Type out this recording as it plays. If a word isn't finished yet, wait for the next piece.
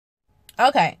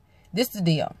Okay, this is the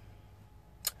deal.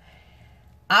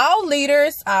 All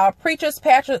leaders, our preachers,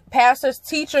 pastors,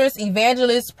 teachers,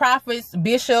 evangelists, prophets,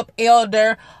 bishop,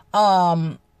 elder,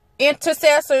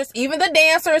 intercessors, even the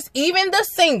dancers, even the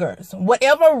singers,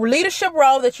 whatever leadership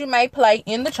role that you may play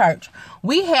in the church,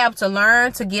 we have to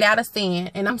learn to get out of sin.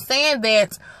 And I'm saying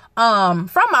that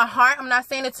from my heart. I'm not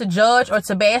saying it to judge or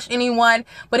to bash anyone,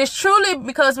 but it's truly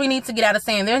because we need to get out of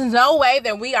sin. There's no way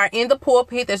that we are in the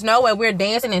pulpit. There's no way we're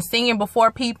dancing and singing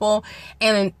before people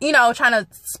and, you know, trying to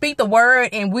speak the word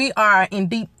and we are in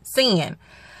deep sin.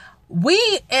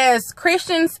 We as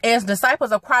Christians, as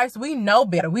disciples of Christ, we know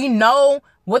better. We know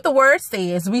what the word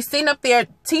says. We sitting up there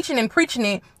teaching and preaching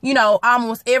it, you know,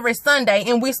 almost every Sunday,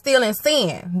 and we're still in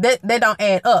sin. That don't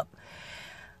add up.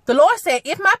 The Lord said,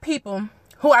 if my people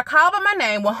who are called by my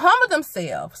name will humble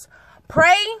themselves,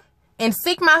 pray and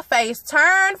seek my face,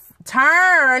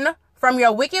 turn from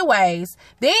your wicked ways,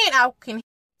 then I can.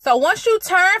 So once you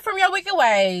turn from your wicked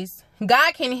ways,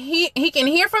 God can he can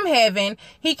hear from heaven,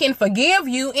 he can forgive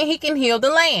you, and he can heal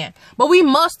the land. But we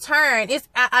must turn.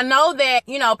 I know that,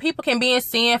 you know, people can be in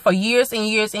sin for years and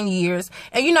years and years.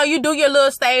 And, you know, you do your little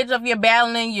stage of your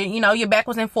battling, you know, your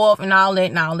backwards and forth and all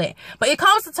that and all that. But it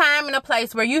comes a time and a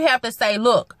place where you have to say,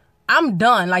 look, I'm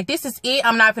done. Like, this is it.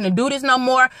 I'm not going to do this no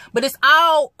more. But it's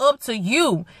all up to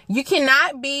you. You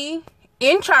cannot be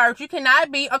in church. You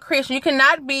cannot be a Christian. You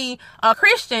cannot be a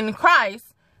Christian in Christ.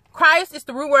 Christ is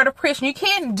the root word of Christian. You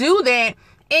can't do that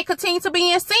and continue to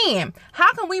be in sin.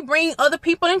 How can we bring other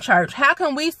people in church? How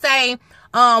can we say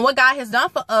what God has done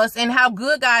for us and how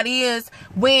good God is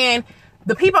when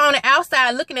the people on the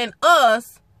outside looking at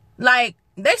us like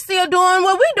they still doing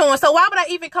what we're doing? So why would I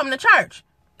even come to church?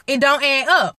 It don't add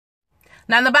up.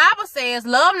 Now, the Bible says,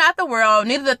 love not the world,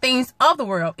 neither the things of the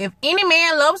world. If any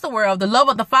man loves the world, the love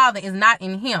of the Father is not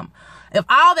in him. If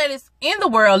all that is in the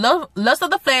world, lust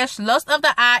of the flesh, lust of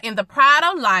the eye, and the pride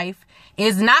of life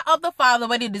is not of the Father,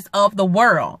 but it is of the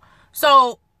world.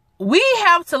 So we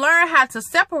have to learn how to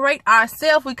separate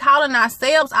ourselves. We calling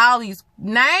ourselves all these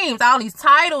names, all these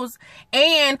titles,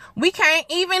 and we can't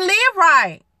even live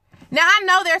right. Now, I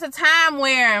know there's a time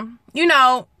where, you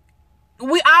know,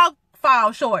 we all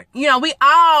fall short. You know, we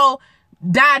all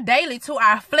die daily to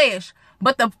our flesh.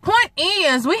 But the point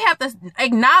is, we have to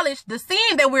acknowledge the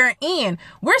sin that we're in.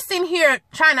 We're sitting here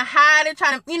trying to hide it,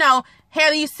 trying to, you know,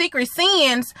 have these secret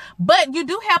sins. But you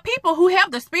do have people who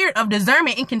have the spirit of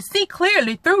discernment and can see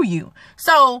clearly through you.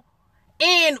 So,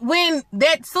 and when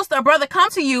that sister or brother come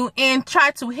to you and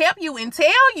try to help you and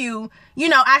tell you, you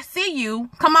know, I see you,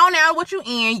 come on now, what you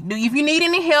in. If you need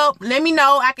any help, let me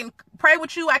know. I can pray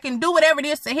with you. I can do whatever it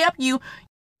is to help you.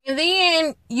 And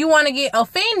then you want to get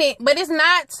offended, but it's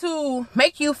not to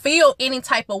make you feel any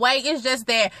type of way. It's just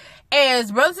that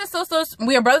as brothers and sisters,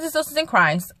 we are brothers and sisters in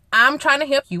Christ. I'm trying to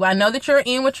help you. I know that you're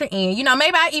in what you're in. You know,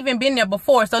 maybe I even been there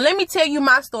before. So let me tell you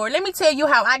my story. Let me tell you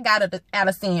how I got out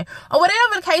of sin. Or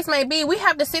whatever the case may be, we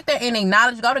have to sit there and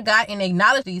acknowledge, go to God and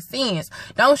acknowledge these sins.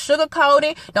 Don't sugarcoat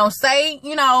it. Don't say,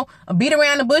 you know, beat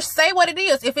around the bush. Say what it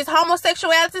is. If it's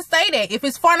homosexuality, say that. If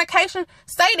it's fornication,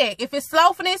 say that. If it's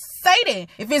slothfulness, say that.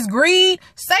 If it's greed,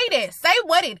 say that. Say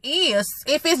what it is.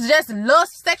 If it's just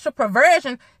lust, sexual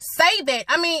perversion, say that.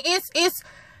 I mean,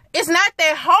 it's not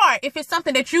that hard if it's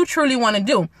something that you truly want to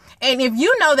do. And if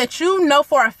you know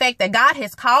for a fact that God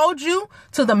has called you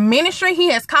to the ministry,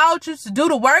 he has called you to do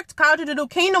the work, called you to do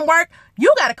kingdom work,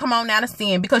 you got to come on out of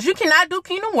sin, because you cannot do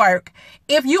kingdom work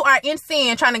if you are in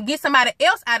sin trying to get somebody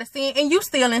else out of sin and you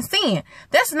still in sin.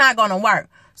 That's not going to work.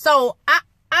 So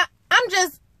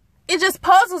it just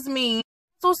puzzles me.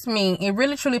 It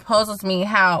really truly puzzles me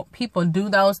how people do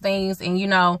those things. And, you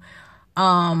know,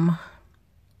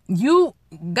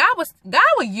 God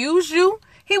will use you.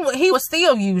 He will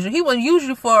still use you. He will use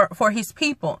you for his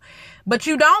people. But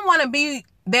you don't want to be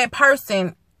that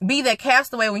person, be that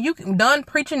castaway when you done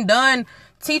preaching, done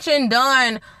teaching,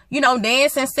 done, you know,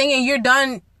 dancing, singing. You're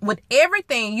done with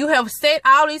everything. You have set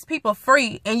all these people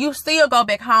free, and you still go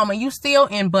back home, and you still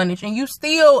in bondage, and you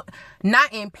still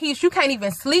not in peace. You can't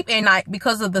even sleep at night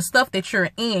because of the stuff that you're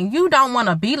in. You don't want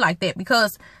to be like that,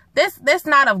 because that's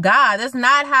not of God. That's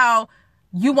not how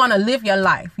you want to live your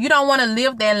life. You don't want to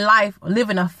live that life,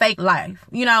 living a fake life,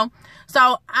 you know?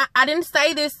 So I didn't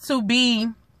say this to be,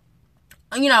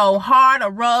 you know, hard or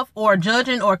rough or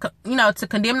judging or, you know, to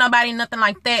condemn nobody, nothing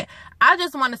like that. I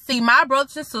just want to see my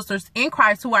brothers and sisters in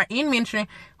Christ who are in ministry,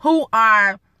 who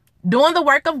are doing the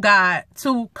work of God,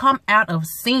 to come out of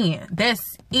sin.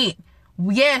 That's it.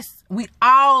 Yes, we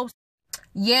all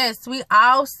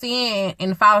sin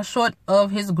and fall short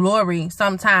of his glory.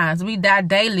 Sometimes we die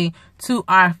daily to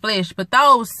our flesh. But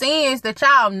those sins that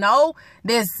y'all know,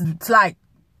 that's like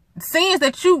sins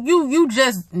that you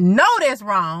just know that's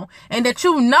wrong, and that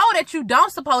you know that you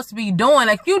don't supposed to be doing,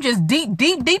 like you just deep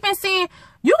in sin,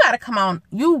 you gotta come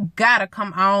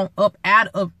on up out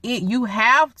of it. You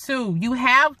have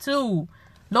to,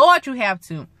 Lord, you have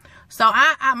to. So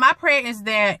my prayer is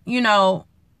that, you know,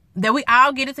 that we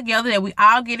all get it together, that we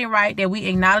all get it right, that we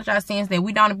acknowledge our sins, that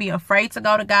we don't be afraid to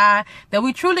go to God, that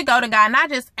we truly go to God, not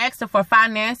just asking for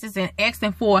finances and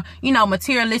asking for, you know,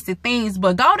 materialistic things,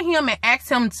 but go to him and ask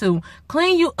him to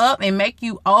clean you up and make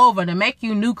you over, to make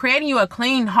you new, creating you a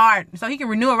clean heart so he can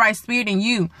renew a right spirit in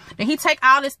you, that he take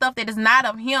all this stuff that is not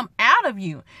of him out of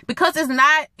you, because it's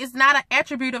not an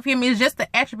attribute of him, it's just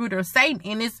the attribute of Satan,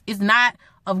 and it's not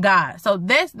of God. So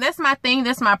that's my thing,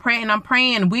 that's my prayer, and I'm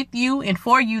praying with you and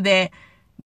for you that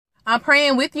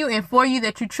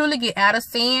you truly get out of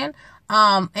sin,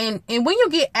 and when you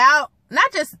get out,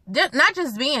 not just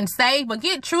being saved, but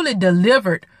get truly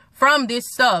delivered from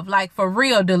this stuff, like for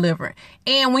real delivered.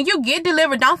 And when you get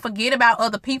delivered, don't forget about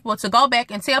other people, to go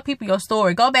back and tell people your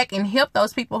story, go back and help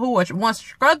those people who were once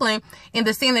struggling in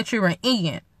the sin that you were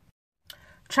in.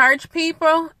 Church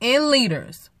people and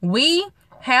leaders, we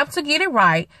have to get it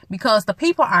right, because the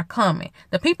people are coming.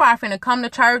 The people are finna come to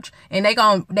church, and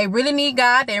they really need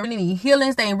God. They really need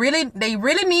healings. They really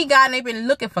need God, and they've been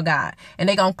looking for God, and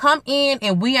they gonna come in,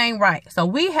 and we ain't right. So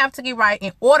we have to get right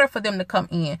in order for them to come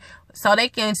in, so they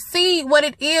can see what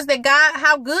it is that God,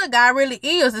 how good God really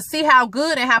is, to see how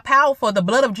good and how powerful the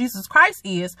blood of Jesus Christ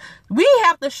is. We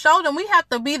have to show them. We have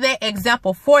to be that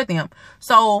example for them.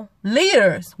 So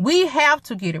leaders, we have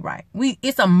to get it right.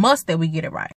 It's a must that we get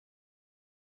it right.